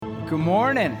Good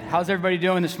morning. How's everybody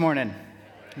doing this morning?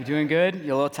 You doing good?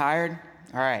 You a little tired?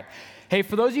 All right. Hey,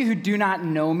 for those of you who do not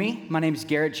know me, my name is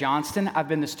Garrett Johnston. I've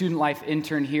been the student life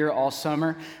intern here all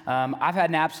summer. I've had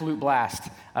an absolute blast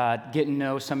getting to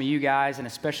know some of you guys, and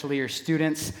especially your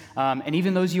students, and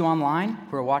even those of you online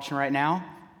who are watching right now.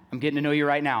 I'm getting to know you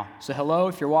right now. So hello,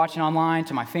 if you're watching online,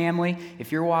 to my family.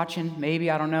 If you're watching, maybe,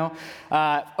 I don't know.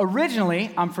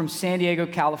 Originally, I'm from San Diego,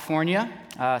 California,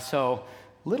 so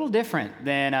a little different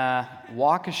than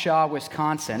Waukesha,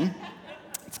 Wisconsin.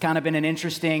 It's kind of been an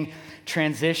interesting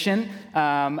transition.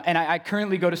 And I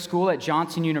currently go to school at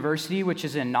Johnson University, which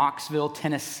is in Knoxville,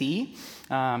 Tennessee.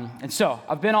 And so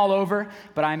I've been all over,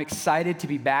 but I'm excited to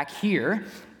be back here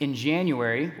in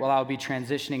January while I'll be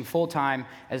transitioning full-time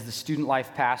as the student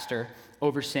life pastor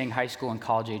overseeing high school and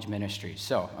college age ministries.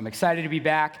 So I'm excited to be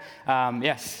back.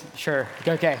 Yes, sure.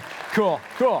 Okay, cool.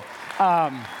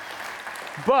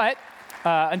 But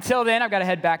until then, I've got to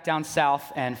head back down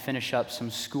south and finish up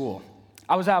some school.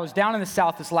 I was down in the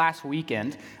South this last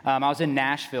weekend. I was in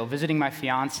Nashville visiting my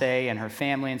fiance and her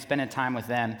family and spending time with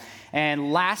them.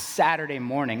 And last Saturday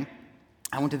morning,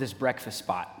 I went to this breakfast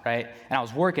spot, right? And I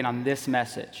was working on this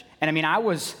message. And I mean, I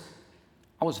was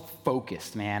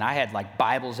focused, man. I had like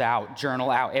Bibles out,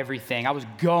 journal out, everything. I was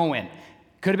going.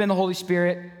 Could have been the Holy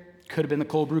Spirit, could have been the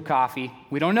cold brew coffee.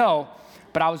 We don't know.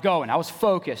 But I was going. I was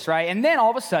focused, right? And then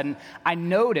all of a sudden, I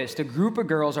noticed a group of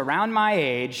girls around my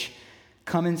age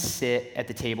come and sit at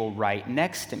the table right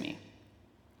next to me.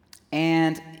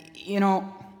 And,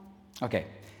 okay.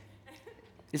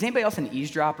 Is anybody else an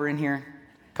eavesdropper in here?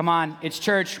 Come on, it's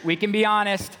church. We can be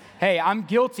honest. Hey, I'm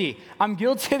guilty. I'm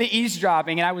guilty of the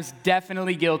eavesdropping, and I was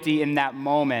definitely guilty in that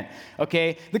moment,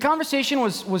 okay? The conversation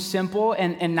was simple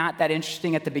and not that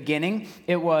interesting at the beginning.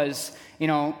 It was,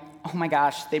 oh my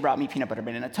gosh, they brought me peanut butter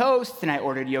banana toast, and I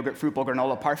ordered yogurt fruit bowl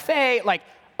granola parfait, like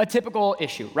a typical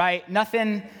issue, right?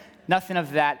 Nothing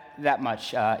of that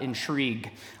much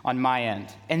intrigue on my end.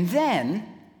 And then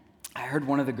I heard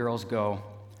one of the girls go,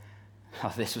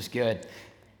 oh, this was good.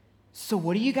 So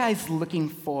what are you guys looking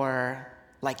for,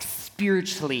 like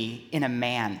spiritually, in a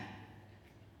man?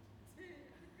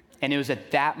 And it was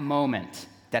at that moment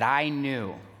that I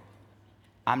knew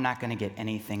I'm not going to get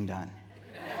anything done.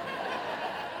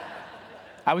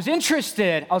 I was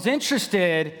interested.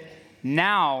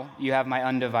 Now you have my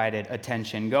undivided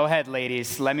attention. Go ahead,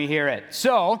 ladies. Let me hear it.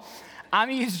 So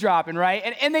I'm eavesdropping,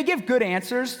 right? And they give good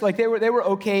answers. Like they were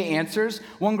okay answers.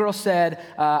 One girl said,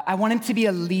 I want him to be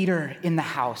a leader in the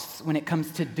house when it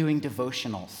comes to doing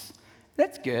devotionals.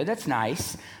 That's good. That's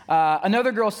nice.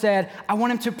 Another girl said, I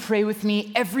want him to pray with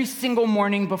me every single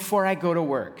morning before I go to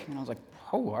work. And I was like,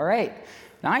 oh, all right.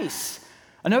 Nice.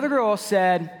 Another girl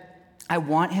said, I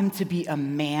want him to be a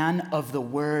man of the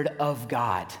word of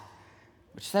God.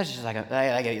 Which that's just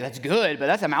that's good, but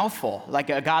that's a mouthful. Like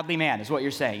a godly man is what you're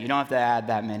saying. You don't have to add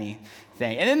that many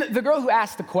things. And then the girl who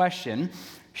asked the question,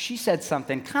 she said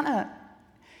something kind of,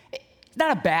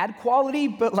 not a bad quality,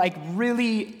 but like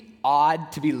really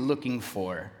odd to be looking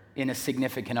for in a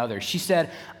significant other. She said,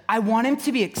 I want him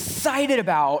to be excited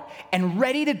about and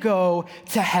ready to go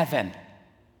to heaven.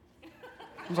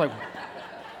 I was like,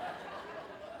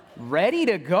 ready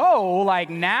to go? Like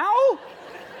now?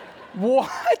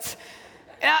 What?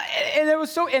 And it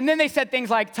was and then they said things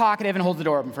like talkative and holds the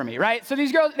door open for me, right? So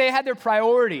these girls, they had their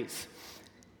priorities.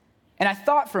 And I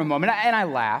thought for a moment, and I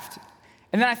laughed.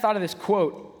 And then I thought of this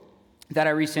quote that I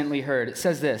recently heard. It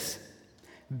says this: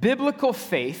 biblical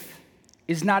faith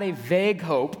is not a vague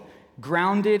hope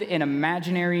grounded in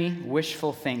imaginary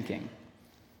wishful thinking.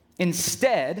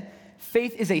 Instead,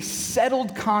 faith is a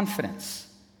settled confidence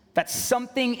that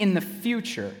something in the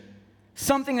future,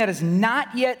 something that is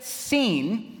not yet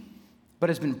seen, but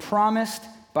has been promised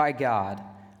by God,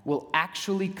 will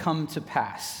actually come to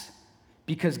pass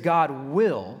because God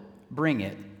will bring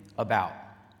it about.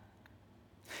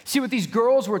 See, what these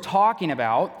girls were talking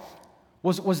about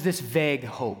was this vague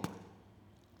hope,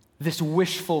 this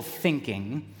wishful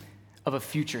thinking of a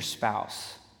future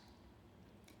spouse.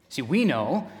 See, we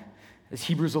know, as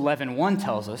Hebrews 11:1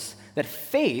 tells us, that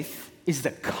faith is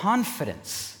the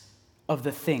confidence of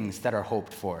the things that are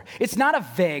hoped for. It's not a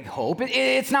vague hope.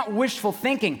 It's not wishful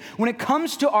thinking. When it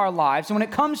comes to our lives and when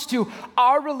it comes to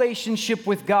our relationship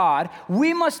with God,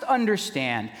 we must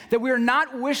understand that we are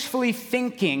not wishfully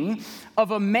thinking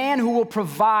of a man who will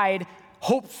provide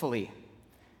hopefully.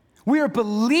 We are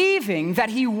believing that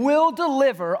he will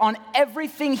deliver on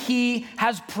everything he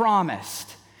has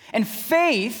promised. And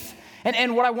faith,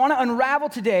 and what I want to unravel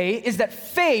today is that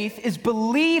faith is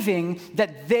believing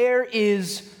that there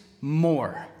is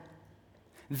more.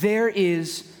 There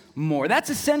is more. That's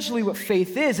essentially what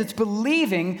faith is. It's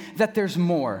believing that there's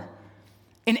more.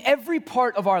 In every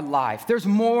part of our life, there's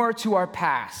more to our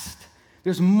past.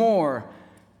 There's more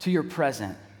to your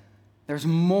present. There's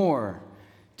more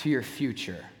to your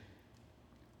future.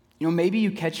 You know, maybe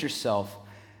you catch yourself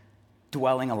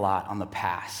dwelling a lot on the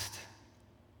past,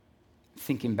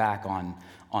 thinking back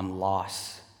on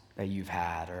loss that you've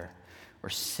had or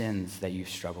sins that you've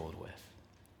struggled with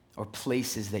or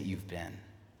places that you've been.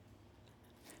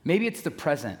 Maybe it's the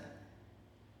present.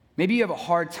 Maybe you have a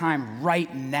hard time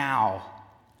right now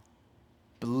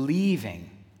believing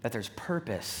that there's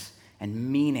purpose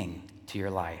and meaning to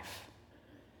your life.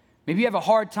 Maybe you have a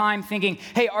hard time thinking,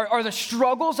 hey, are the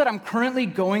struggles that I'm currently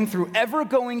going through ever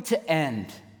going to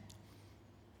end?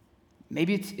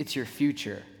 Maybe it's your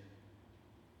future.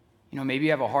 You know, maybe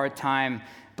you have a hard time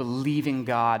believing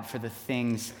God for the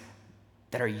things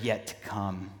that are yet to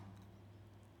come.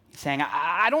 Saying,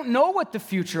 I don't know what the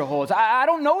future holds. I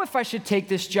don't know if I should take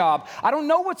this job. I don't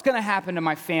know what's going to happen to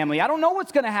my family. I don't know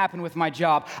what's going to happen with my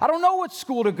job. I don't know what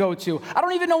school to go to. I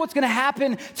don't even know what's going to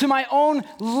happen to my own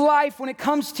life when it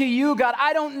comes to you, God.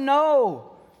 I don't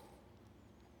know.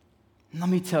 And let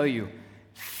me tell you,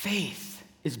 faith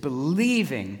is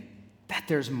believing that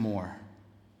there's more.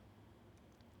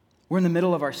 We're in the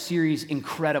middle of our series,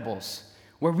 Incredibles,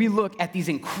 where we look at these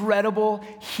incredible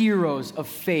heroes of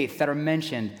faith that are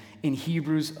mentioned in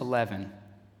Hebrews 11.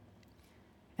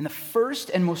 And the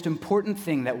first and most important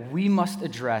thing that we must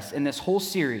address in this whole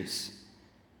series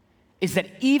is that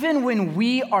even when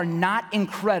we are not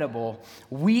incredible,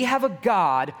 we have a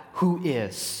God who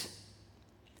is.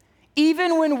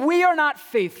 Even when we are not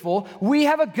faithful, we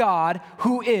have a God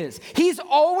who is. He's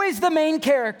always the main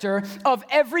character of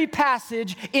every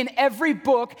passage in every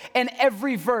book and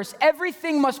every verse.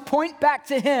 Everything must point back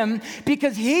to him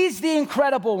because he's the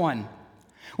incredible one.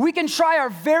 We can try our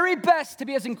very best to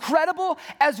be as incredible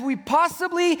as we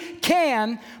possibly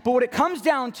can, but what it comes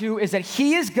down to is that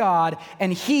he is God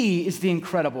and he is the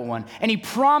incredible one. And he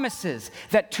promises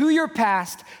that to your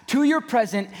past, to your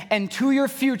present, and to your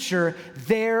future,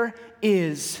 there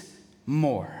is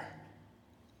more.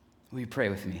 Will you pray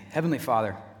with me? Heavenly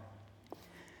Father,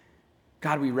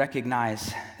 God, we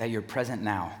recognize that you're present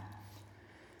now.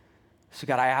 So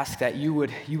God, I ask that you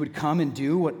would come and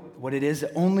do what it is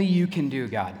that only you can do,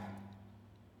 God.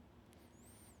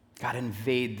 God,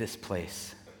 invade this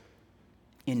place.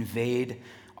 Invade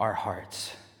our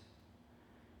hearts.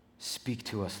 Speak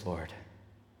to us, Lord.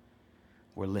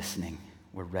 We're listening.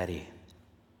 We're ready.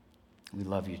 We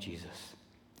love you, Jesus.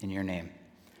 In your name,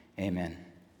 amen.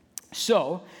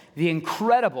 So, the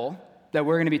incredible that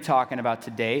we're going to be talking about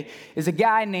today is a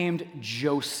guy named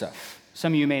Joseph.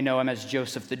 Some of you may know him as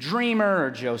Joseph the Dreamer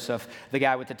or Joseph, the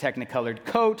guy with the technicolored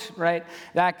coat, right?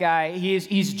 That guy,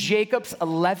 he's Jacob's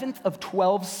 11th of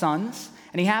 12 sons,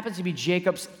 and he happens to be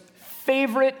Jacob's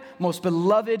favorite, most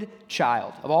beloved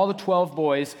child. Of all the 12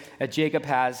 boys that Jacob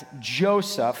has,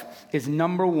 Joseph is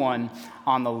number one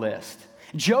on the list.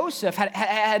 Joseph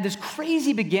had this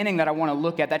crazy beginning that I want to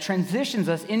look at that transitions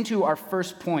us into our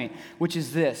first point, which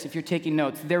is this. If you're taking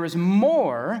notes, there is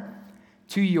more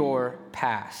to your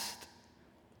past.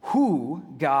 Who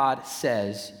God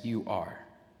says you are.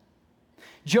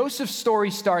 Joseph's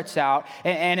story starts out,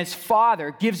 and his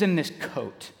father gives him this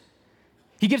coat.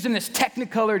 He gives him this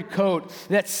technicolored coat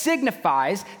that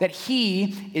signifies that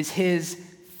he is his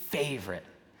favorite.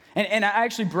 And I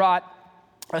actually brought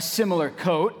a similar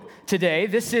coat today.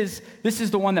 This is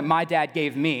the one that my dad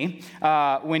gave me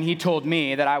when he told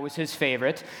me that I was his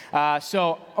favorite.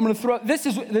 So I'm going to throw, this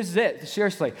is it,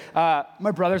 seriously.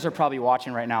 My brothers are probably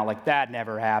watching right now like, that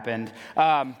never happened.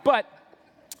 But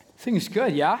this thing is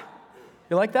good, yeah?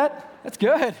 You like that? That's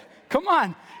good. Come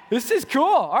on. This is cool.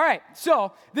 All right.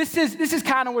 So this is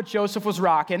kind of what Joseph was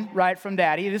rocking, right, from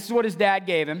daddy. This is what his dad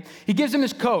gave him. He gives him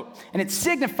his coat, and it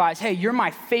signifies, hey, you're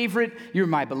my favorite, you're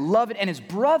my beloved, and his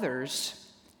brothers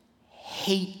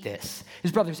hate this.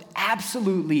 His brothers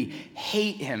absolutely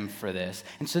hate him for this.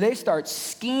 And so they start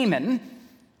scheming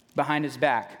behind his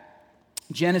back.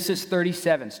 Genesis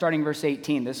 37, starting verse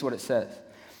 18, this is what it says.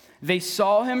 They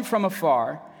saw him from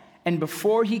afar, and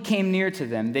before he came near to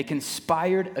them, they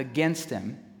conspired against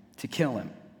him to kill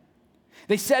him.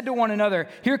 They said to one another,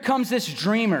 here comes this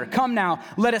dreamer. Come now,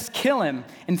 let us kill him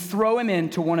and throw him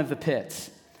into one of the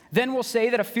pits. Then we'll say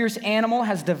that a fierce animal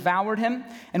has devoured him,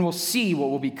 and we'll see what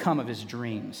will become of his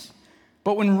dreams.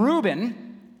 But when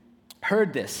Reuben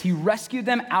heard this, he rescued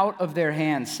them out of their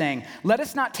hands, saying, let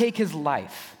us not take his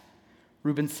life.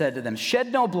 Reuben said to them,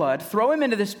 shed no blood, throw him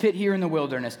into this pit here in the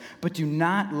wilderness, but do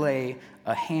not lay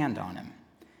a hand on him,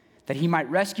 that he might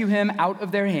rescue him out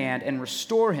of their hand and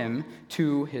restore him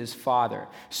to his father.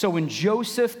 So when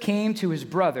Joseph came to his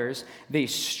brothers, they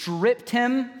stripped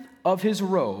him of his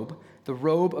robe, the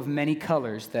robe of many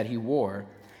colors that he wore,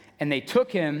 and they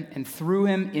took him and threw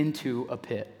him into a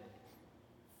pit.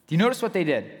 Do you notice what they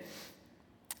did?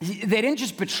 They didn't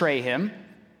just betray him.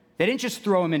 They didn't just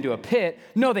throw him into a pit.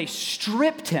 No, they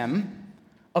stripped him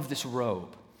of this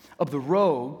robe, of the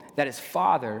robe that his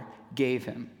father gave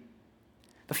him.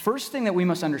 The first thing that we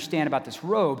must understand about this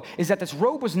robe is that this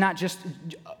robe was not just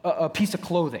a piece of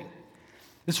clothing.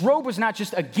 This robe was not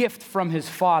just a gift from his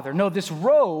father. No, this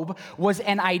robe was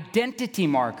an identity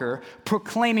marker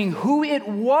proclaiming who it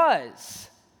was.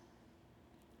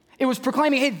 It was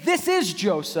proclaiming, hey, this is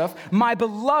Joseph, my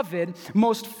beloved,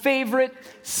 most favorite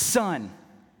son.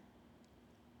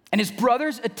 And his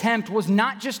brother's attempt was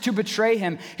not just to betray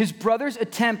him. His brother's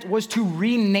attempt was to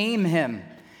rename him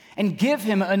and give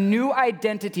him a new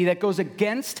identity that goes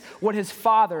against what his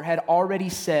father had already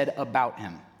said about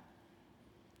him.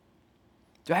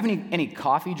 Do I have any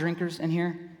coffee drinkers in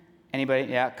here?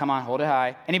 Anybody? Yeah, come on, hold it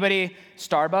high. Anybody?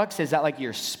 Starbucks, is that like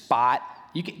your spot?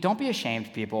 Don't be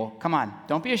ashamed, people. Come on,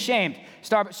 don't be ashamed.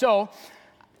 Starbucks. So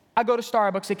I go to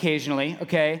Starbucks occasionally,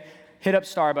 okay? Hit up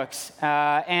Starbucks.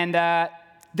 And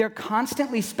they're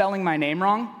constantly spelling my name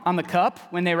wrong on the cup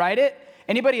when they write it.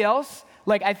 Anybody else?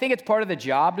 Like, I think it's part of the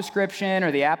job description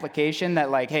or the application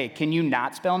that, like, hey, can you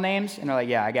not spell names? And they're like,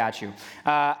 yeah, I got you.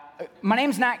 My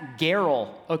name's not Garrel,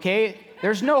 okay?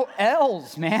 There's no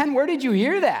L's, man. Where did you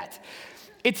hear that?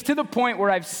 It's to the point where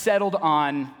I've settled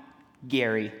on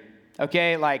Gary,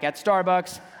 okay? Like, at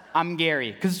Starbucks, I'm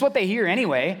Gary, because it's what they hear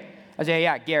anyway. I say,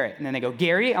 yeah, Garrett. And then they go,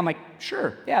 Gary? I'm like,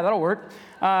 sure, yeah, that'll work.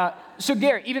 So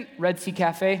Gary, even Red Sea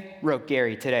Cafe wrote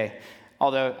Gary today.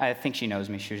 Although I think she knows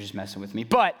me, she was just messing with me.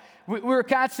 But we're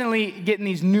constantly getting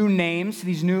these new names,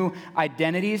 these new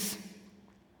identities.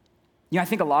 You know, I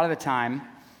think a lot of the time,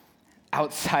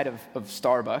 outside of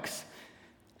Starbucks,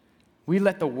 we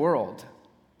let the world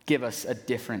give us a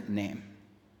different name.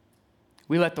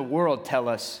 We let the world tell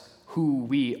us who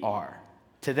we are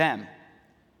to them.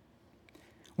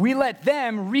 We let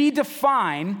them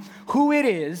redefine who it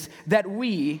is that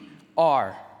we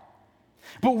are.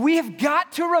 But we have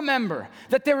got to remember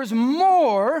that there is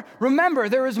more. Remember,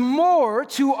 there is more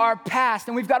to our past.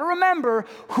 And we've got to remember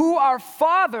who our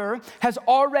Father has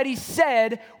already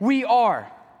said we are.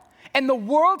 And the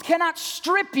world cannot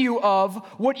strip you of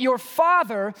what your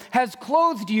Father has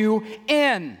clothed you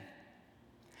in.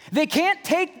 They can't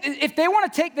take, if they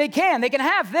want to take, they can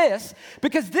have this,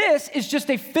 because this is just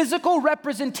a physical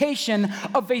representation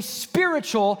of a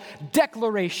spiritual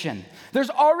declaration. There's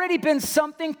already been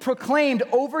something proclaimed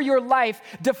over your life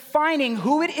defining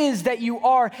who it is that you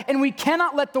are, and we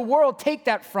cannot let the world take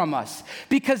that from us,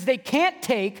 because they can't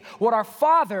take what our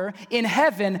Father in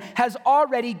heaven has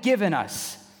already given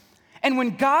us. And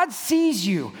when God sees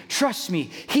you, trust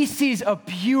me, he sees a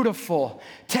beautiful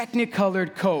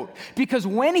technicolored coat. Because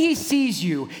when he sees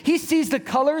you, he sees the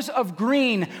colors of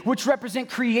green, which represent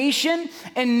creation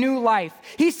and new life.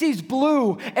 He sees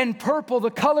blue and purple,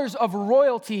 the colors of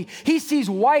royalty. He sees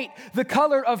white, the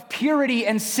color of purity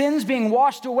and sins being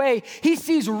washed away. He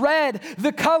sees red,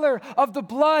 the color of the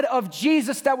blood of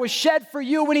Jesus that was shed for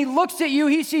you. When he looks at you,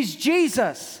 he sees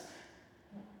Jesus.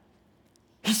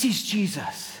 He sees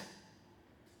Jesus.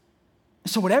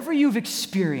 So whatever you've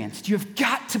experienced, you've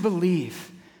got to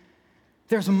believe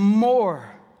there's more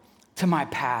to my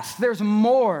past. There's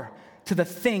more to the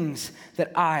things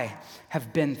that I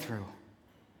have been through.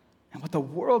 And what the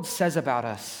world says about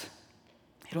us,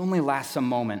 it only lasts a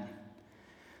moment.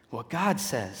 What God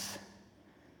says,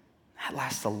 that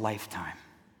lasts a lifetime.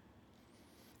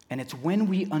 And it's when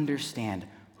we understand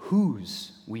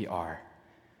whose we are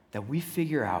that we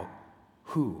figure out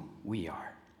who we are.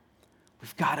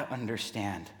 We've got to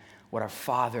understand what our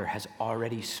Father has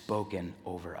already spoken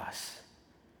over us.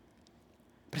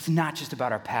 But it's not just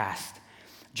about our past.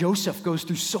 Joseph goes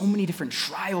through so many different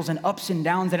trials and ups and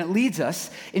downs, and it leads us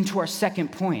into our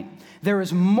second point. There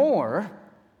is more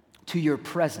to your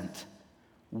present.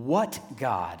 What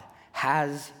God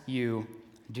has you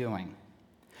doing?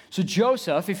 So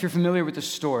Joseph, if you're familiar with the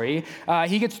story,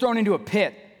 he gets thrown into a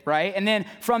pit, right? And then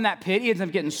from that pit, he ends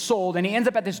up getting sold, and he ends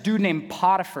up at this dude named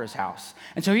Potiphar's house.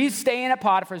 And so he's staying at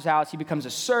Potiphar's house. He becomes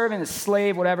a servant, a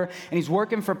slave, whatever, and he's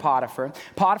working for Potiphar.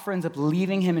 Potiphar ends up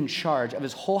leaving him in charge of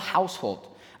his whole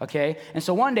household, okay? And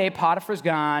so one day, Potiphar's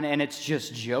gone, and it's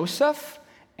just Joseph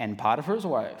and Potiphar's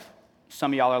wife.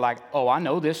 Some of y'all are like, oh, I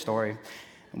know this story.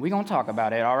 We're going to talk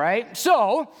about it, all right?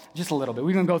 So, just a little bit.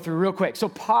 We're going to go through real quick. So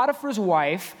Potiphar's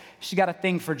wife, she got a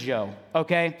thing for Joe,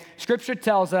 okay? Scripture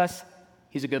tells us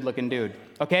he's a good-looking dude,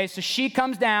 okay? So she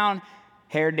comes down,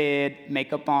 hair did,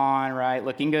 makeup on, right?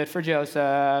 Looking good for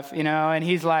Joseph, you know? And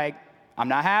he's like, I'm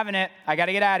not having it. I got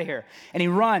to get out of here. And he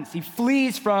runs. He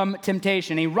flees from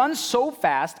temptation. He runs so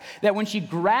fast that when she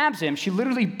grabs him, she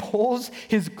literally pulls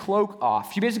his cloak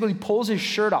off. She basically pulls his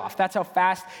shirt off. That's how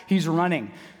fast he's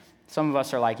running. Some of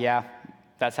us are like, yeah,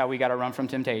 that's how we got to run from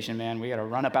temptation, man. We got to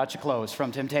run up out your clothes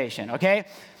from temptation, okay?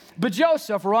 But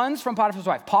Joseph runs from Potiphar's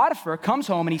wife. Potiphar comes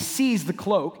home and he sees the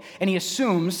cloak and he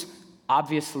assumes,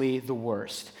 obviously, the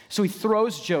worst. So he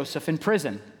throws Joseph in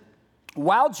prison.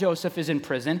 While Joseph is in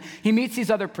prison, he meets these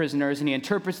other prisoners and he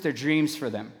interprets their dreams for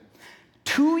them.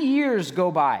 2 years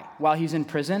go by while he's in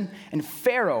prison, and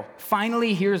Pharaoh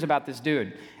finally hears about this dude.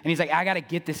 And he's like, I got to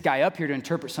get this guy up here to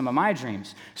interpret some of my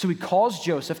dreams. So he calls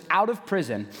Joseph out of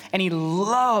prison, and he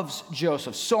loves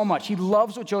Joseph so much. He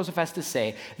loves what Joseph has to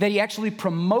say that he actually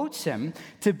promotes him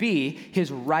to be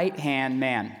his right-hand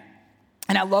man.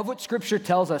 And I love what Scripture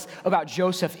tells us about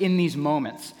Joseph in these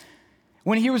moments.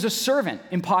 When he was a servant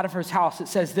in Potiphar's house, it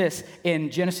says this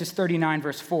in Genesis 39,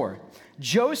 verse 4.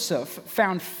 Joseph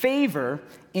found favor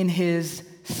in his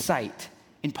sight,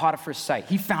 in Potiphar's sight.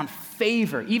 He found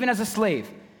favor, even as a slave.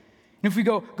 And if we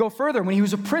go further, when he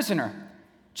was a prisoner,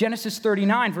 Genesis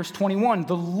 39, verse 21,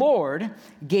 the Lord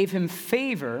gave him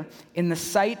favor in the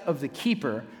sight of the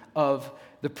keeper of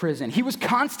the prison. He was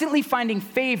constantly finding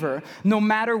favor no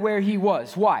matter where he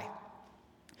was. Why?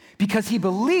 Because he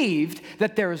believed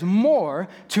that there is more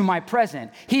to my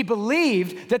present. He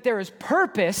believed that there is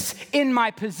purpose in my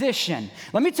position.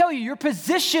 Let me tell you, your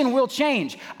position will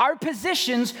change. Our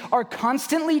positions are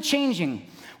constantly changing.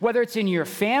 Whether it's in your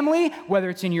family, whether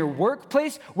it's in your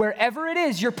workplace, wherever it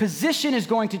is, your position is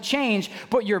going to change,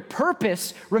 but your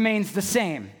purpose remains the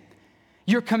same.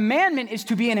 Your commandment is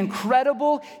to be an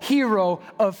incredible hero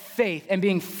of faith and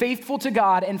being faithful to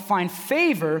God and find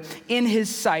favor in his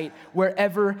sight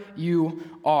wherever you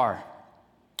are.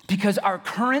 Because our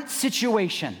current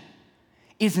situation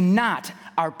is not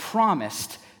our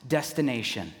promised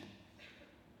destination.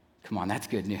 Come on, that's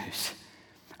good news.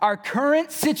 Our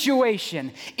current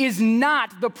situation is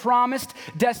not the promised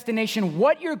destination.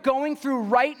 What you're going through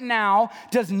right now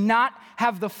does not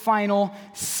have the final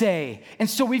say. And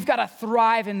so we've got to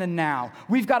thrive in the now.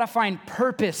 We've got to find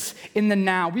purpose in the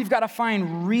now. We've got to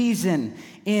find reason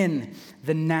in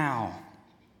the now.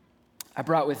 I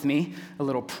brought with me a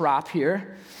little prop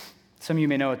here. Some of you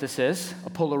may know what this is,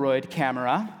 a Polaroid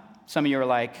camera. Some of you are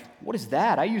like, what is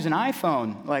that? I use an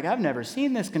iPhone. Like, I've never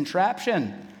seen this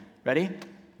contraption. Ready?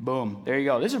 Boom, there you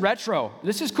go. This is retro.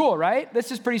 This is cool, right?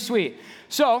 This is pretty sweet.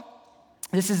 So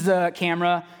this is the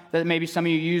camera that maybe some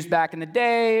of you used back in the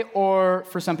day, or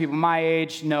for some people my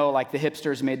age, know like the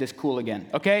hipsters made this cool again,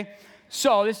 okay?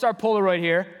 So this is our Polaroid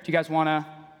here. Do you guys wanna,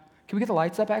 can we get the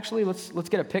lights up actually? Let's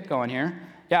get a pic going here.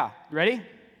 Yeah, ready?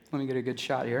 Let me get a good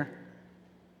shot here.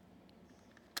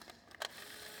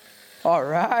 All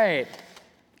right,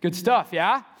 good stuff,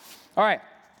 yeah? All right,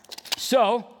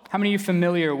 so how many of you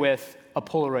familiar with a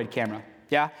Polaroid camera?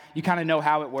 Yeah, you kind of know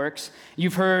how it works.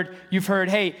 You've heard,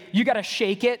 hey, you got to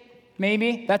shake it,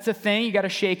 maybe. That's a thing. You got to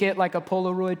shake it like a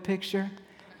Polaroid picture.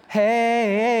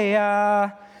 Hey,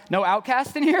 no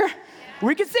Outcast in here?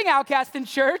 We can sing Outcast in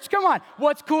church. Come on.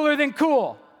 What's cooler than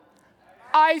cool?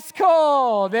 Ice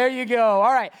cold. There you go.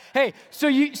 All right. Hey, so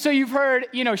you've heard,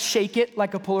 shake it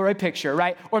like a Polaroid picture,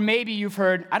 right? Or maybe you've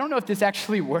heard, I don't know if this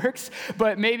actually works,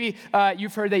 but maybe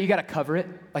you've heard that you got to cover it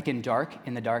like in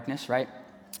the darkness, right?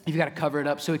 You've got to cover it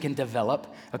up so it can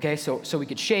develop, okay? So we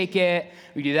could shake it,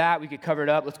 we do that, we could cover it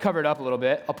up. Let's cover it up a little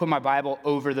bit. I'll put my Bible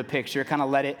over the picture, kind of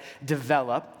let it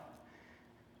develop.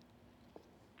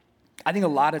 I think a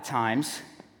lot of times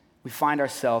we find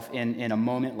ourselves in a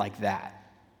moment like that.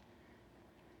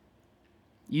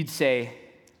 You'd say,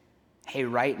 hey,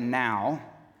 right now,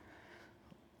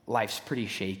 life's pretty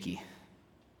shaky.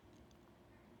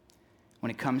 When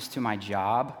it comes to my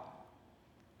job,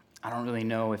 I don't really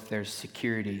know if there's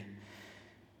security.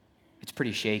 It's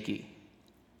pretty shaky.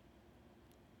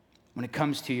 When it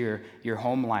comes to your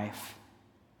home life,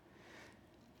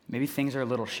 maybe things are a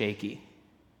little shaky.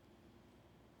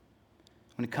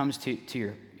 When it comes to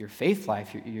your faith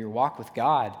life, your walk with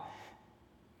God,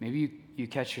 maybe you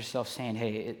catch yourself saying,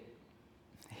 hey,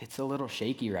 it's a little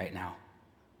shaky right now.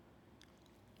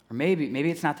 Or maybe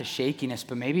it's not the shakiness,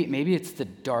 but maybe it's the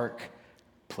dark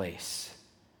place.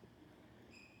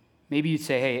 Maybe you'd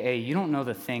say, hey, you don't know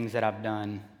the things that I've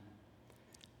done,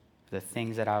 the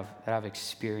things that I've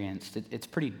experienced. It's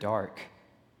pretty dark.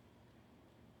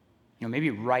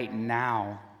 Maybe right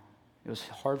now, it was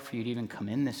hard for you to even come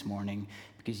in this morning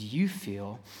because you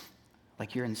feel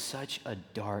like you're in such a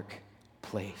dark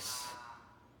place.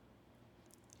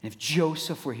 And if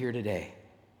Joseph were here today,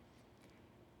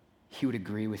 he would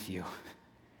agree with you.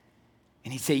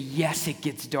 And he'd say, yes, it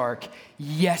gets dark.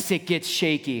 Yes, it gets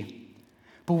shaky.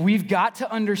 But we've got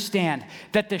to understand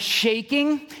that the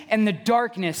shaking and the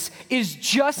darkness is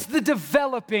just the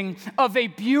developing of a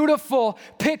beautiful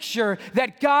picture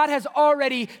that God has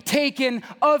already taken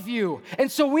of you. And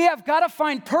so we have got to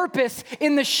find purpose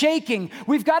in the shaking.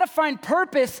 We've got to find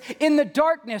purpose in the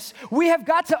darkness. We have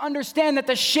got to understand that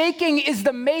the shaking is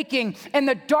the making and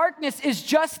the darkness is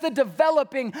just the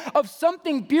developing of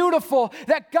something beautiful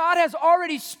that God has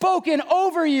already spoken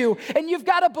over you. And you've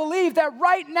got to believe that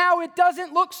right now it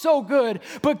doesn't look so good,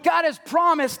 but God has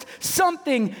promised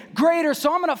something greater.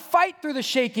 So I'm going to fight through the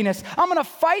shakiness. I'm going to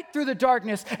fight through the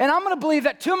darkness, and I'm going to believe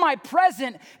that to my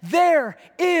present, there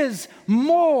is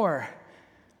more.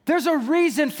 There's a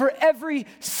reason for every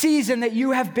season that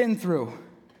you have been through,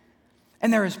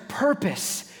 and there is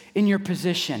purpose in your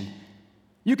position.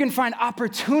 You can find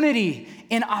opportunity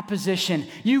in opposition.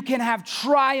 You can have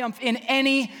triumph in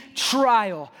any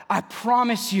trial. I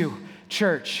promise you,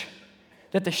 church,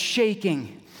 that the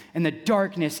shaking and the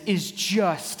darkness is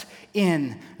just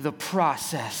in the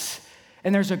process.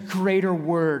 And there's a greater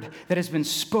word that has been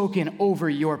spoken over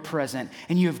your present.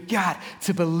 And you have got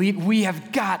to believe, we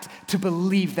have got to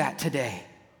believe that today.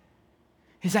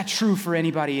 Is that true for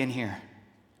anybody in here?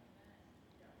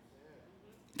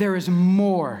 There is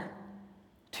more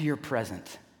to your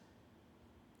present.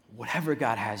 Whatever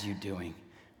God has you doing,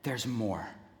 there's more.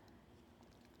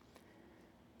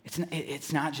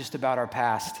 It's not just about our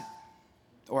past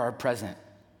or our present.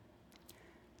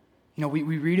 You know, we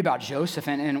read about Joseph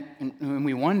and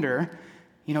we wonder,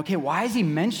 okay, why is he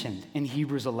mentioned in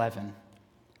Hebrews 11?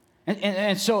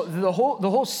 And so the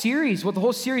whole series, what the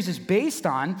whole series is based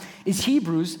on is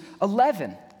Hebrews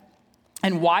 11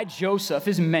 and why Joseph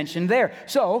is mentioned there.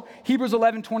 So Hebrews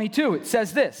 11:22, it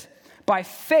says this, by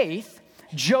faith,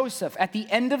 Joseph at the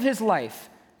end of his life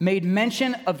made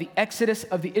mention of the exodus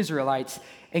of the Israelites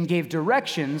and gave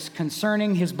directions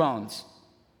concerning his bones.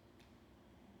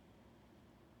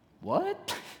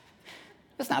 What?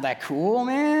 That's not that cool,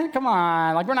 man. Come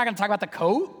on. Like, we're not going to talk about the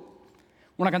coat.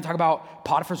 We're not going to talk about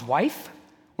Potiphar's wife.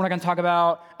 We're not going to talk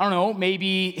about, I don't know,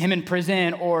 maybe him in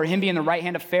prison or him being the right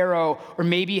hand of Pharaoh, or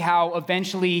maybe how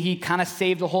eventually he kind of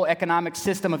saved the whole economic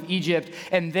system of Egypt,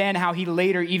 and then how he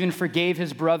later even forgave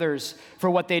his brothers for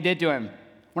what they did to him.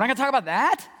 We're not going to talk about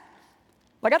that?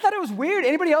 Like, I thought it was weird.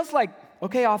 Anybody else like,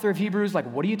 okay, author of Hebrews, like,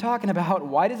 what are you talking about?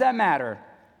 Why does that matter?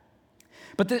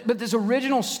 But this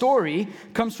original story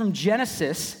comes from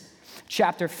Genesis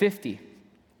chapter 50.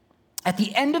 At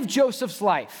the end of Joseph's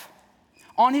life,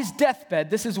 on his deathbed,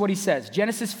 this is what he says.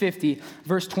 Genesis 50,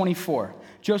 verse 24.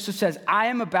 Joseph says, I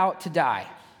am about to die,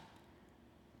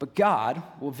 but God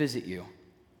will visit you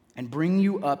and bring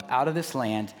you up out of this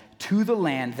land to the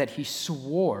land that he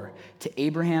swore to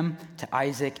Abraham, to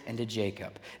Isaac, and to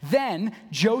Jacob. Then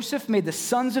Joseph made the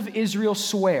sons of Israel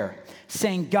swear,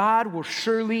 saying, God will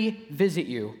surely visit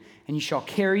you, and you shall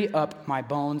carry up my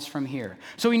bones from here.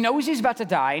 So he knows he's about to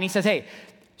die, and he says, hey,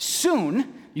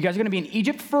 soon, you guys are going to be in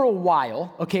Egypt for a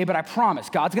while, okay, but I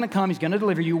promise, God's going to come, he's going to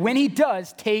deliver you. When he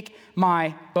does, take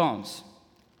my bones.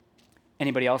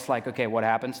 Anybody else like, okay, what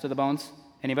happens to the bones?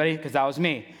 Anybody? Because that was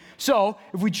me. So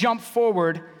if we jump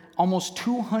forward almost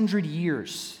 200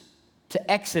 years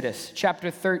to Exodus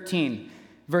chapter 13,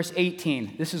 verse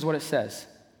 18, this is what it says.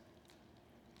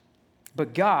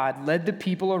 But God led the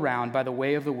people around by the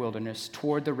way of the wilderness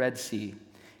toward the Red Sea,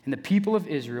 and the people of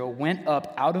Israel went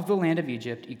up out of the land of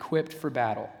Egypt equipped for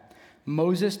battle.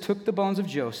 Moses took the bones of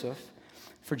Joseph,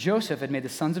 for Joseph had made the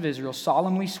sons of Israel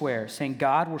solemnly swear, saying,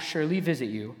 God will surely visit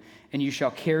you, and you shall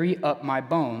carry up my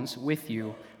bones with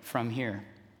you from here.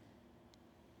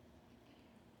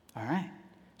 All right,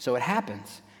 so it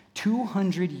happens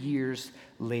 200 years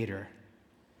later.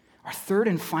 Our third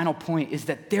and final point is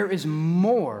that there is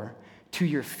more to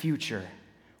your future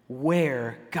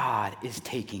where God is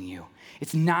taking you.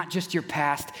 It's not just your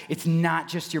past. It's not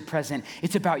just your present.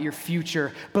 It's about your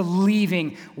future,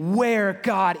 believing where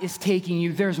God is taking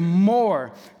you. There's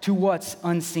more to what's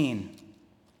unseen.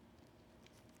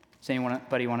 Does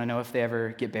anybody want to know if they ever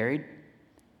get buried?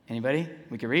 Anybody?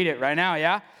 We can read it right now,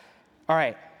 yeah? All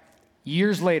right.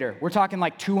 Years later, we're talking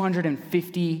like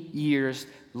 250 years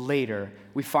later,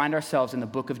 we find ourselves in the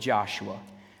book of Joshua.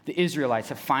 The Israelites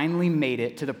have finally made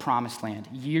it to the promised land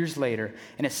years later,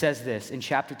 and it says this in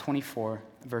chapter 24,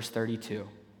 verse 32.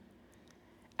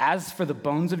 As for the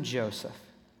bones of Joseph,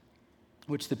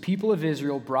 which the people of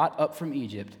Israel brought up from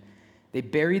Egypt, they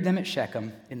buried them at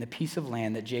Shechem in the piece of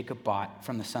land that Jacob bought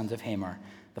from the sons of Hamor,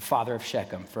 the father of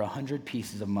Shechem, for 100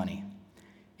 pieces of money.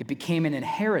 It became an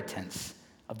inheritance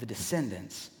of the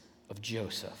descendants of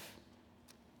Joseph.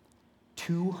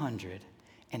 250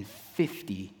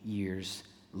 250 years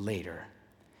later,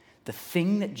 the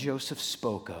thing that Joseph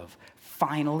spoke of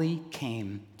finally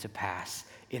came to pass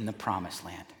in the promised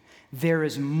land. There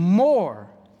is more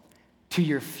to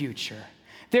your future.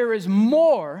 There is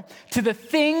more to the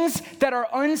things that are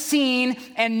unseen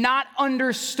and not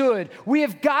understood. We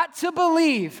have got to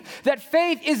believe that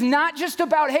faith is not just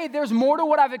about, hey, there's more to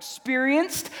what I've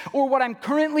experienced or what I'm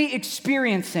currently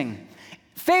experiencing.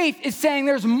 Faith is saying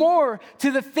there's more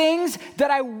to the things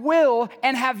that I will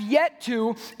and have yet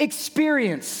to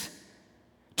experience.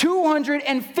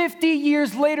 250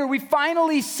 years later, we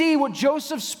finally see what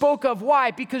Joseph spoke of.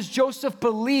 Why? Because Joseph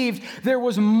believed there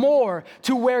was more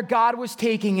to where God was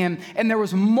taking him, and there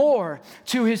was more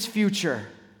to his future.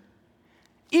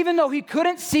 Even though he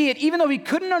couldn't see it, even though he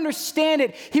couldn't understand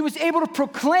it, he was able to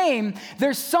proclaim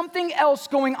there's something else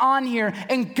going on here,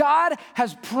 and God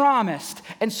has promised,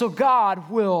 and so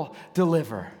God will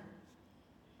deliver.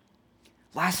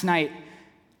 Last night,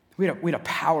 we had a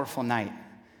powerful night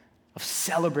of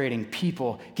celebrating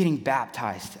people getting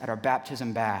baptized at our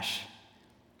baptism bash,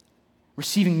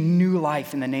 receiving new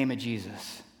life in the name of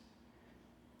Jesus.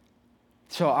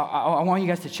 So I want you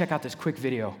guys to check out this quick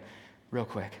video real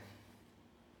quick.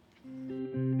 I'm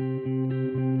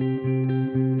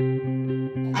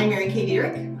Mary Kay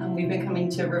Dietrich. We've been coming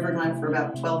to River Glen for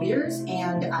about 12 years,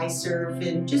 and I serve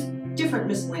in just different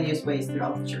miscellaneous ways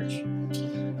throughout the church.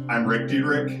 I'm Rick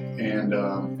Dietrich, and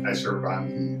I serve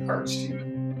on the arts team.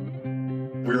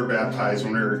 We were baptized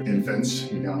when we were infants,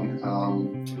 young,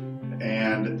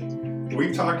 and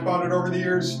we've talked about it over the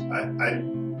years. I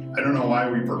don't know why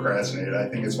we procrastinate. I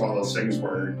think it's one of those things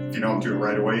where if you don't do it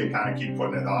right away, you kind of keep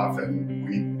putting it off,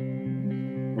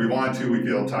 and we want to. We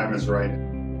feel time is right.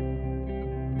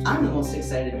 I'm the most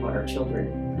excited about our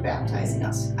children baptizing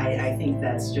us. I think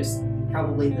that's just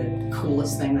probably the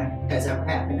coolest thing that has ever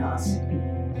happened to us.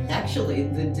 Actually,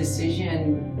 the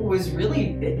decision was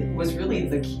really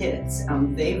the kids.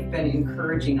 They've been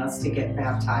encouraging us to get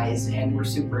baptized, and we're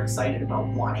super excited about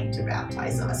wanting to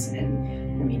baptize us.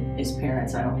 And I mean, as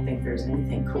parents, I don't think there's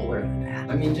anything cooler than that.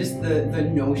 I mean, just the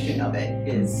notion of it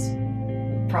is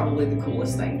probably the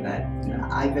coolest thing that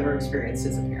I've ever experienced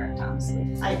as a parent,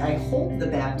 honestly. I hope the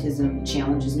baptism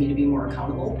challenges me to be more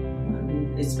accountable,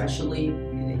 especially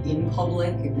in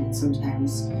public, and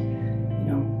sometimes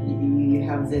you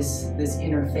have this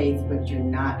inner faith, but you're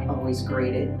not always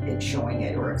great at showing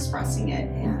it or expressing it.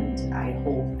 And I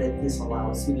hope that this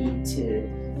allows me to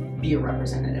be a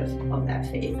representative of that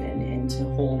faith and to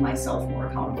hold myself more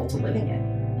accountable to living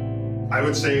it. I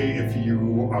would say if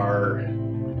you are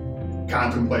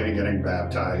contemplating getting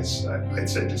baptized, I'd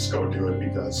say just go do it,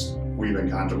 because we've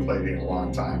been contemplating it a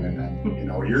long time, and then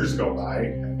years go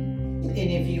by. And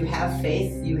if you have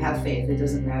faith, you have faith. It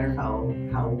doesn't matter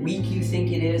how weak you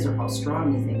think it is or how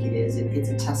strong you think it is. It's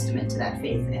a testament to that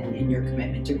faith and your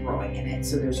commitment to growing in it.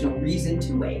 So there's no reason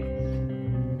to wait.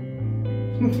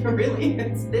 Really,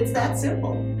 it's that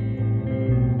simple.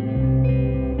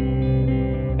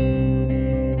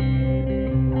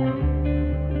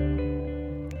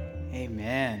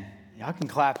 Amen. Y'all can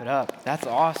clap it up. That's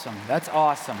awesome. That's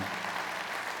awesome.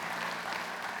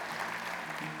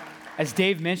 As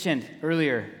Dave mentioned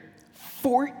earlier,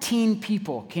 14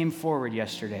 people came forward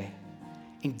yesterday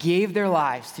and gave their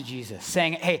lives to Jesus,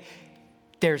 saying, hey,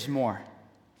 there's more.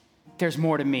 There's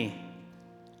more to me.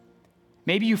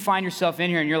 Maybe you find yourself in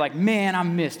here and you're like, man, I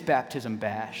missed baptism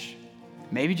bash.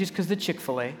 Maybe just because of the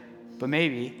Chick-fil-A, but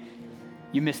maybe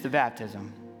you missed the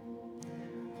baptism.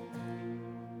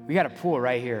 We got a pool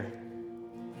right here.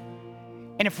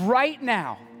 And if right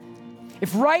now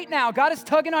God is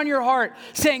tugging on your heart,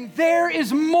 saying there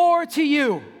is more to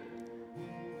you,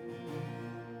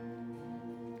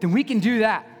 then we can do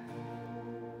that.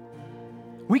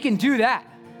 We can do that.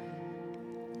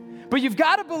 But you've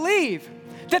got to believe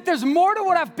that there's more to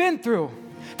what I've been through,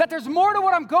 that there's more to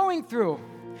what I'm going through,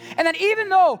 and that even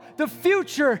though the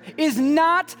future is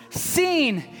not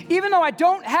seen, even though I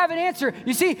don't have an answer,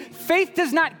 you see, faith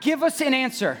does not give us an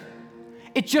answer.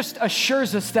 It just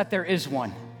assures us that there is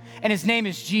one. And his name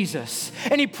is Jesus.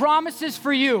 And he promises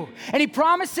for you, and he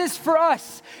promises for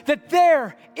us that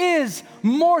there is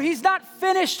more. He's not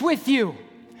finished with you.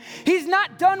 He's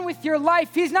not done with your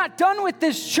life. He's not done with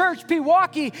this church.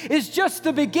 Pewaukee is just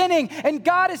the beginning. And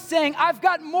God is saying, I've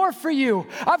got more for you.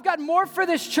 I've got more for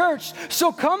this church.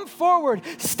 So come forward,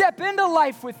 step into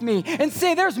life with me and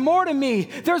say, there's more to me.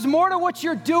 There's more to what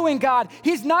you're doing, God.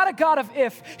 He's not a God of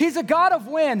if. He's a God of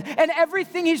when. And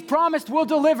everything he's promised will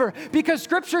deliver, because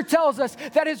scripture tells us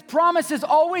that his promises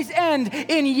always end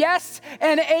in yes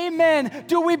and amen.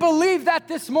 Do we believe that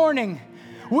this morning?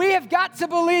 We have got to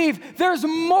believe there's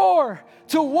more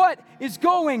to what is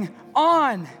going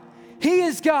on. He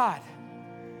is God.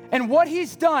 And what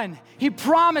he's done, he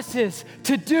promises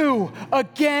to do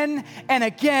again and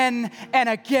again and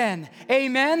again.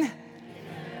 Amen?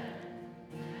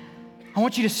 I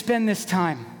want you to spend this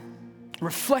time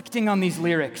reflecting on these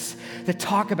lyrics that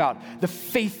talk about the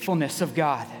faithfulness of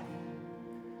God.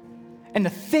 And the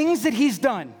things that he's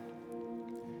done,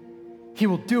 he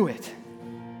will do it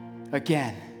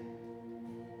again.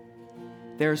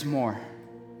 There's more.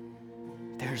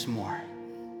 There's more.